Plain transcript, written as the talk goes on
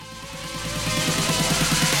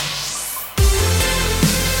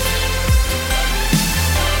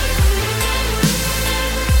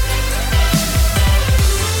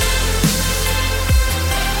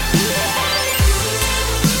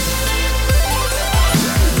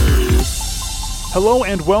Hello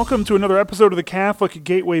and welcome to another episode of the Catholic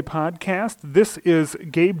Gateway Podcast. This is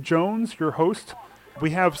Gabe Jones, your host. We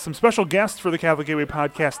have some special guests for the Catholic Gateway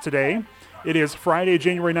Podcast today. It is Friday,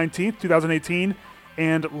 January 19th, 2018,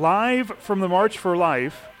 and live from the March for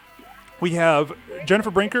Life, we have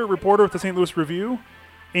Jennifer Brinker, reporter with the St. Louis Review,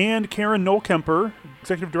 and Karen Nolkemper,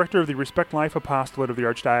 executive director of the Respect Life Apostolate of the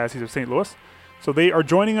Archdiocese of St. Louis. So they are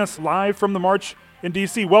joining us live from the March in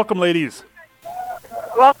D.C. Welcome, ladies.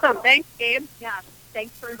 Welcome. Thanks, Gabe. Yeah,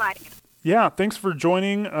 thanks for inviting us. Yeah, thanks for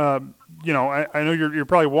joining. I know you're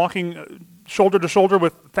probably walking shoulder to shoulder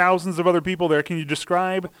with thousands of other people there. Can you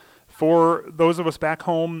describe for those of us back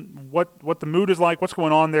home what the mood is like, what's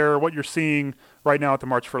going on there, what you're seeing right now at the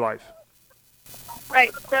March for Life?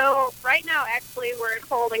 Right. So right now, actually, we're in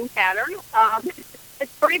holding pattern.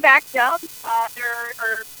 It's pretty backed up. There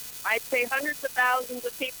are, I'd say, hundreds of thousands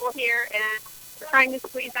of people here, and we're trying to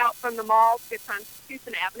squeeze out from the mall to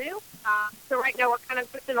Constitution Avenue. So right now we're kind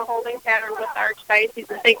of just in a holding pattern with our Archdiocese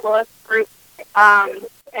of St. Louis group,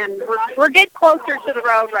 and we're getting closer to the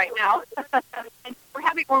road right now. And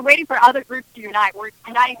we're waiting for other groups to unite. We're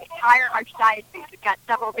uniting the entire Archdiocese. We've got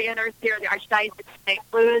several banners here. The Archdiocese of St.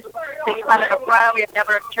 Louis, 600 of row. We have a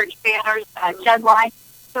number of church banners, Gen Line.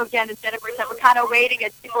 So again, instead of we're kind of waiting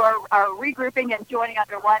as people are regrouping and joining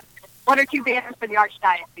under one or two banners for the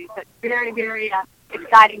Archdiocese. So it's very, very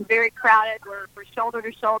exciting, very crowded. We're shoulder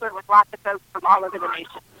to shoulder with lots of folks from all over the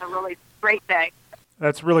nation. It's a really great day.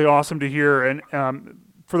 That's really awesome to hear. And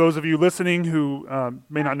for those of you listening who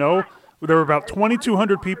may not know, there were about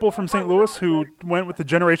 2,200 people from St. Louis who went with the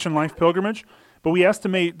Generation Life pilgrimage, but we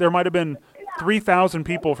estimate there might have been 3,000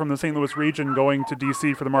 people from the St. Louis region going to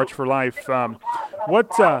D.C. for the March for Life.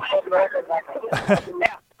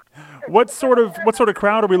 What sort of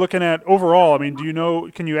crowd are we looking at overall? I mean,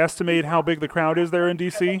 can you estimate how big the crowd is there in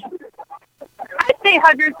D.C.? I'd say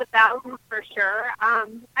hundreds of thousands for sure.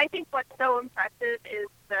 I think what's so impressive is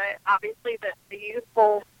obviously the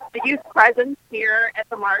youth presence here at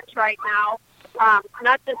the March right now,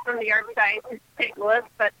 not just from the Archdiocese of St. Louis,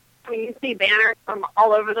 but when you see banners from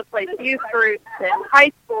all over the place, youth groups and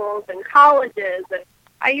high schools and colleges, and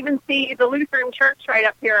I even see the Lutheran Church right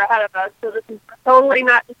up here ahead of us. So this is totally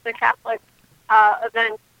not just a Catholic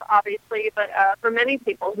event, obviously, but for many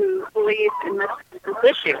people who believe in this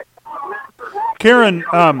issue. Karen,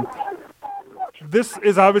 this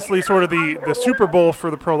is obviously sort of the Super Bowl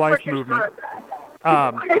for the pro-life movement.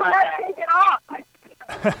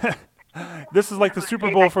 This is like the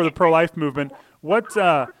Super Bowl for the pro-life movement. What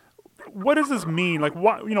does this mean? Like,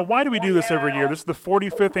 why do we do this every year? This is the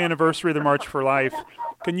 45th anniversary of the March for Life.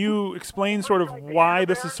 Can you explain sort of why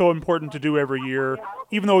this is so important to do every year,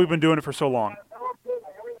 even though we've been doing it for so long?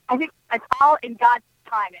 I think it's all in God's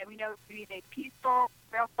time, and we know we need a peaceful,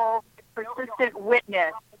 prayerful, persistent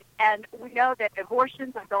witness. And we know that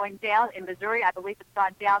abortions are going down in Missouri. I believe it's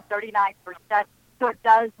gone down 39%. So it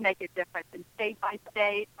does make a difference in state by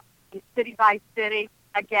state, in city by city.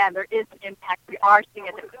 Again, there is an impact. We are seeing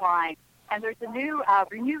a decline. And there's a new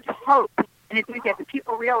renewed hope. And it's because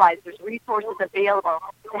people realize there's resources available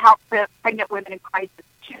to help pregnant women in crisis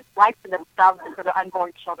choose life for themselves and for their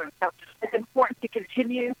unborn children. So it's important to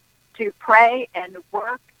continue to pray and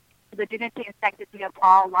work for the dignity and sanctity of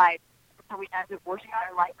all life. So we end up worshiping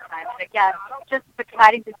our lifetime. And again, just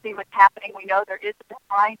exciting to see what's happening. We know there is a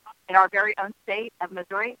decline in our very own state of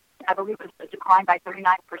Missouri. I believe it's a decline by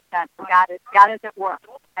 39%. So God is at work,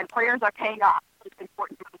 and prayers are paying off. It's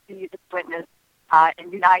important to continue this witness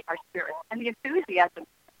and unite our spirits. And the enthusiasm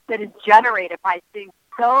that is generated by seeing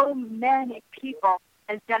so many people,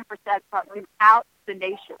 as Jennifer said, from throughout the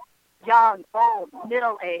nation, young, old,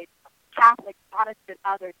 middle-aged, Catholic, Protestant,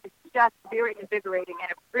 others, it's just very invigorating,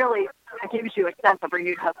 and it really gives you a sense of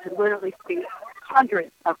renewed hope to literally see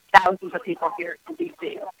hundreds of thousands of people here in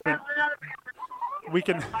D.C. We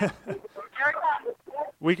can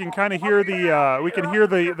kind of hear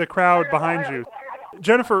the crowd behind you.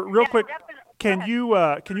 Jennifer, real quick, can you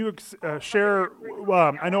share?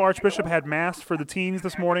 I know Archbishop had Mass for the teens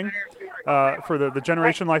this morning for the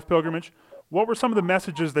Generation Life pilgrimage. What were some of the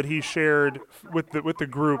messages that he shared with the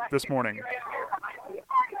group this morning?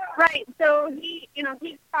 Right. So he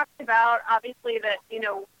talked about obviously that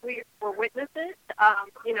we were witnesses,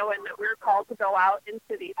 and that we're called to go out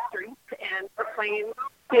into these streets and proclaim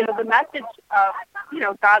the message of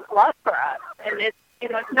God's love for us. And it's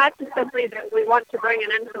not just simply that we want to bring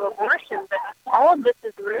an end to abortion, but all of this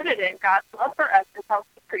is rooted in God's love for us and how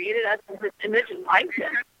He created us in His image and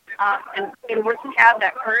likeness. And we're to have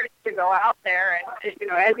that courage to go out there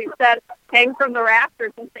and, as he said, hang from the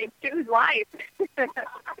rafters and say, choose life.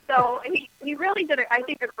 So he really did, I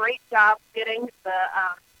think, a great job getting the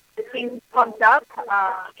teams pumped up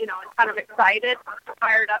and kind of excited,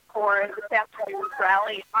 fired up for this afternoon's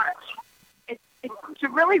rally march. It's to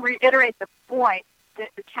really reiterate the point that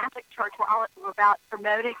the Catholic Church, we're all about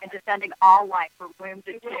promoting and defending all life from womb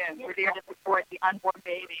to tomb. We're there to support the unborn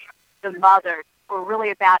baby, the mother. We're really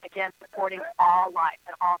about, again, supporting all life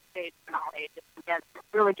at all stages and all ages. Again,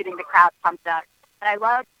 really getting the crowd pumped up. And I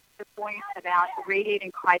love the point about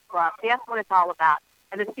radiating Christ's love. That's what it's all about.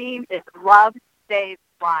 And the theme is love saves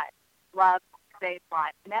lives. Love saves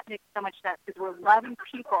lives. And that makes so much sense because we're loving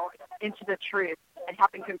people into the truth and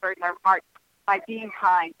helping convert their hearts by being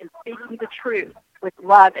kind and speaking the truth with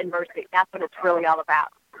love and mercy. That's what it's really all about.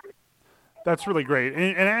 That's really great.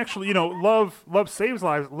 And actually, love saves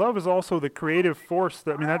lives. Love is also the creative force.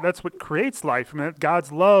 That's what creates life.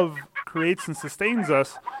 God's love creates and sustains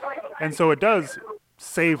us. And so it does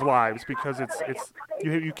save lives because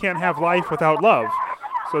you can't have life without love.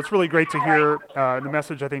 So it's really great to hear. The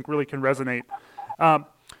message, I think, really can resonate.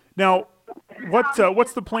 Now,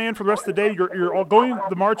 what's the plan for the rest of the day? You're all going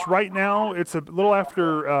the march right now. It's a little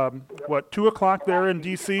after 2:00 there in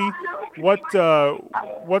D.C. What's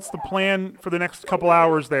the plan for the next couple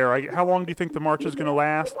hours there? How long do you think the march is going to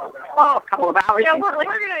last? Oh, a couple of hours. Yeah, we're going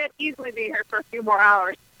to easily be here for a few more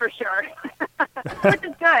hours for sure, which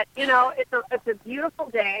is good. It's a beautiful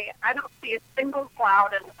day. I don't see a single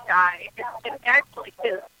cloud in the sky. It actually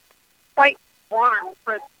is quite warm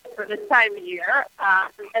for this time of year.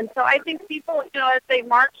 And so I think people, as they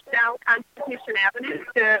march down Constitution Avenue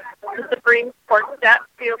to the Supreme Court steps,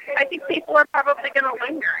 I think people are probably going to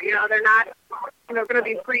linger. They're not, going to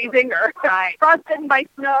be freezing or frostbitten by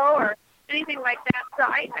snow or anything like that. So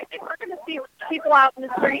I think we're going to see people out in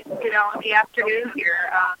the streets, in the afternoon here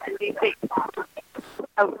in D.C.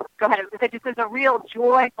 Oh, go ahead. This is a real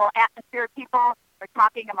joyful atmosphere. People are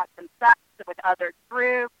talking amongst themselves with other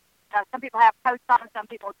groups. Some people have coats on, some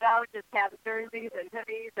people don't, just have jerseys and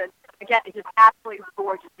hoodies. And again, it's just absolutely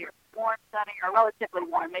gorgeous here. Warm, sunny, or relatively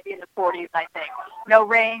warm, maybe in the 40s, I think. No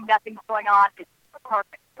rain, nothing's going on. It's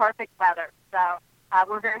perfect weather. So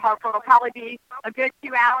we're very hopeful. It'll probably be a good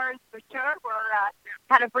 2 hours for sure. We're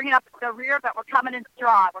kind of bringing up the rear, but we're coming in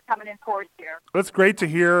strong. We're coming in force here. That's great to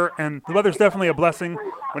hear, and the weather's definitely a blessing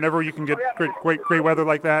whenever you can get great weather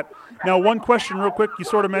like that. Now, one question real quick. You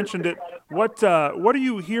sort of mentioned it. What are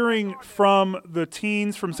you hearing from the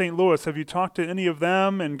teens from St. Louis? Have you talked to any of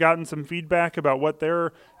them and gotten some feedback about what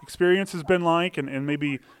their experience has been like, and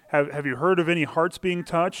maybe have you heard of any hearts being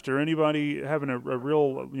touched or anybody having a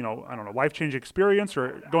real, life-changing experience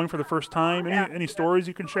or going for the first time? Any stories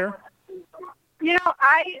you can share?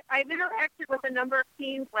 I've interacted with a number of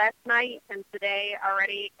teens last night and today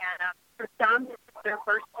already, and for some, it's their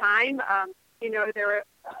first time. They're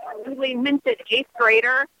a newly minted 8th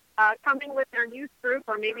grader coming with their youth group,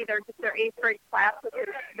 or maybe they're just their 8th grade class with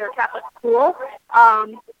their Catholic school.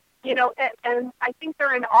 And I think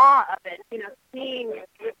they're in awe of it, seeing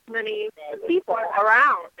this many people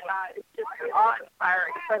around. It's just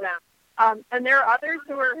awe-inspiring for them. And there are others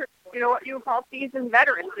who are, what you call seasoned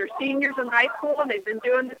veterans. They're seniors in high school, and they've been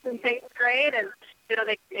doing this since 8th grade, and,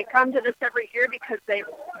 they come to this every year because they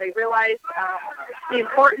realize the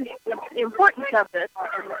importance of this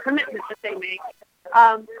and the commitment that they make.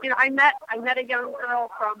 I met a young girl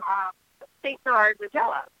from St. Gerard,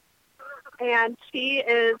 Magella, and she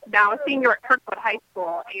is now a senior at Kirkwood High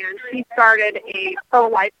School, and she started a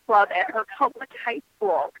pro-life club at her public high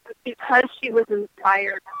school because she was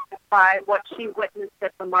inspired by what she witnessed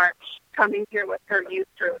at the march coming here with her youth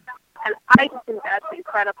group. And I just think that's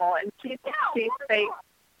incredible. And she's faced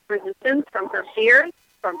resistance from her peers,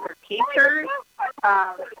 from her teachers.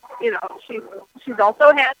 She's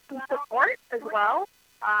also had some support as well.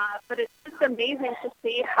 But it's just amazing to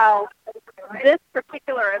see how this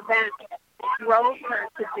particular event drove her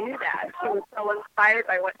to do that. She was so inspired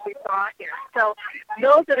by what she saw here. So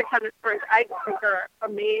those that are coming first, I think are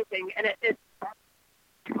amazing. And it's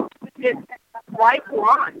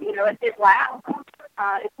lifelong. It lasts.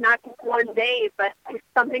 It's not just one day, but it's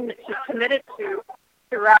something that she's committed to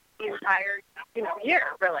throughout the entire year,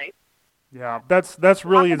 really. Yeah, that's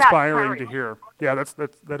really inspiring to hear. Yeah,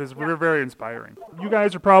 that is very, very inspiring. You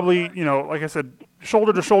guys are probably, like I said,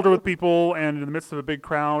 shoulder to shoulder with people and in the midst of a big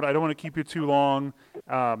crowd. I don't want to keep you too long.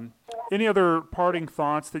 Any other parting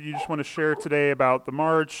thoughts that you just want to share today about the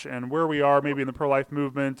march and where we are maybe in the pro-life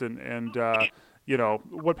movement and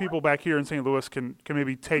what people back here in St. Louis can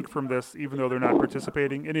maybe take from this even though they're not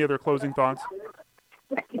participating? Any other closing thoughts?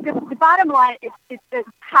 The bottom line is the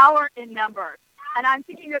power in numbers. And I'm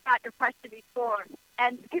thinking about your question before,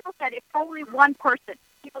 and people said if only one person,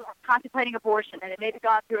 people are contemplating abortion, and it may have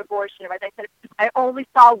gone through abortion, or as I said, I only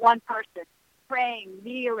saw one person praying,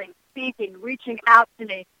 kneeling, speaking, reaching out to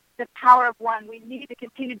me. The power of one. We need to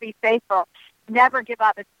continue to be faithful. Never give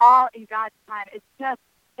up. It's all in God's time. It's just,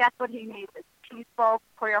 that's what he needs. It's peaceful,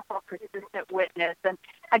 prayerful, persistent witness. And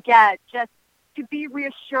again, just to be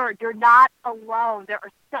reassured, you're not alone. There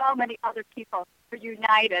are so many other people who are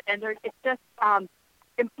united. And it's just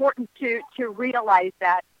important to realize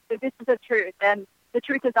that this is the truth. And the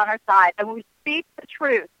truth is on our side. And when we speak the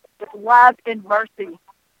truth with love and mercy,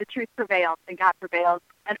 the truth prevails and God prevails.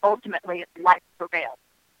 And ultimately, life prevails.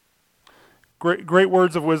 Great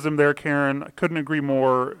words of wisdom there, Karen. I couldn't agree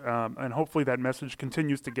more. And hopefully that message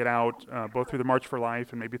continues to get out, both through the March for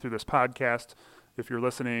Life and maybe through this podcast, if you're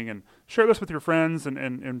listening. And share this with your friends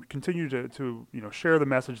and continue to share the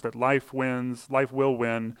message that life wins, life will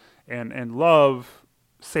win, and love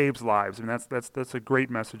saves lives. I mean, that's a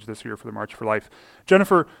great message this year for the March for Life.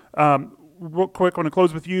 Jennifer, real quick, I want to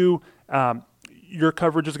close with you. Your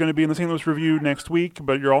coverage is going to be in the St. Louis Review next week,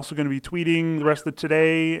 but you're also going to be tweeting the rest of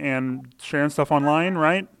today and sharing stuff online,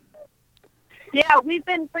 right? Yeah, we've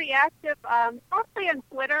been pretty active, mostly on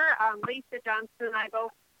Twitter. Lisa Johnson and I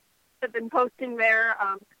both have been posting there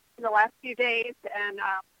in the last few days, and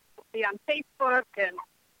we'll be on Facebook, and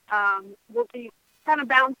we'll be kind of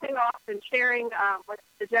bouncing off and sharing what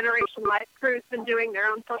the Generation Life crew's been doing, their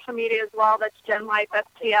own social media as well. That's Gen Life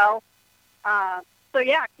STL. So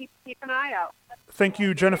yeah, keep an eye out. Thank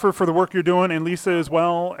you, Jennifer, for the work you're doing, and Lisa as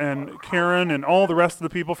well, and Karen, and all the rest of the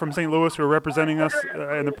people from St. Louis who are representing us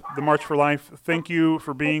in the March for Life. Thank you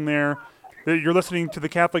for being there. You're listening to the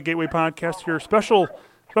Catholic Gateway Podcast, your special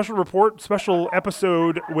report, special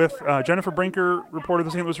episode with Jennifer Brinker, reporter of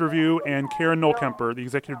the St. Louis Review, and Karen Nolkemper, the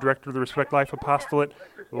executive director of the Respect Life Apostolate,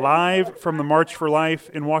 live from the March for Life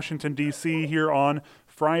in Washington, D.C. here on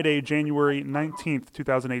Friday, January 19th,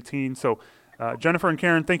 2018. So Jennifer and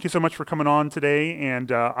Karen, thank you so much for coming on today,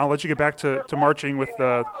 and I'll let you get back to marching with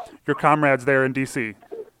your comrades there in D.C.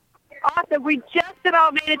 Awesome. We just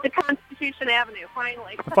about made it to Constitution Avenue,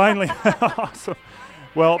 finally. Finally. Awesome.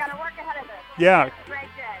 Well, Got to work ahead of it. Yeah. Have a great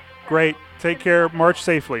day. Great. Take care. March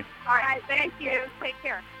safely. All right. Thank you. Take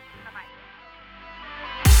care.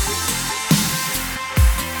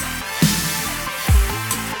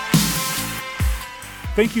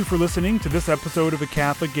 Thank you for listening to this episode of the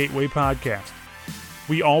Catholic Gateway Podcast.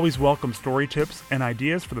 We always welcome story tips and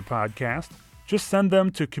ideas for the podcast. Just send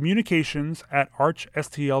them to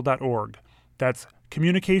communications@archstl.org. That's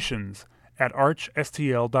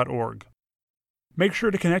communications@archstl.org. Make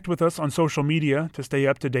sure to connect with us on social media to stay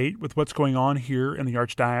up to date with what's going on here in the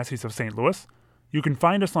Archdiocese of St. Louis. You can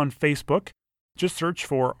find us on Facebook. Just search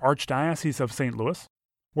for Archdiocese of St. Louis.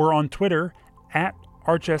 We're on Twitter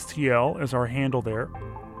 @ArchSTL is our handle there,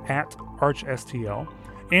 @ArchSTL.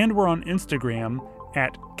 And we're on Instagram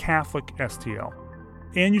 @CatholicSTL.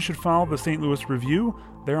 And you should follow the St. Louis Review.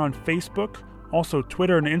 They're on Facebook, also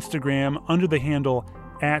Twitter and Instagram under the handle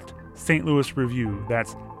 @St. Louis Review.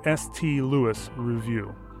 That's St. Louis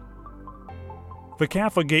Review. The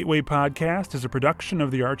Catholic Gateway Podcast is a production of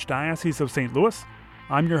the Archdiocese of St. Louis.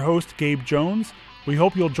 I'm your host, Gabe Jones. We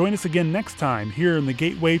hope you'll join us again next time here in the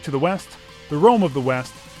Gateway to the West, the Rome of the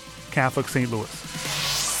West, Catholic St. Louis.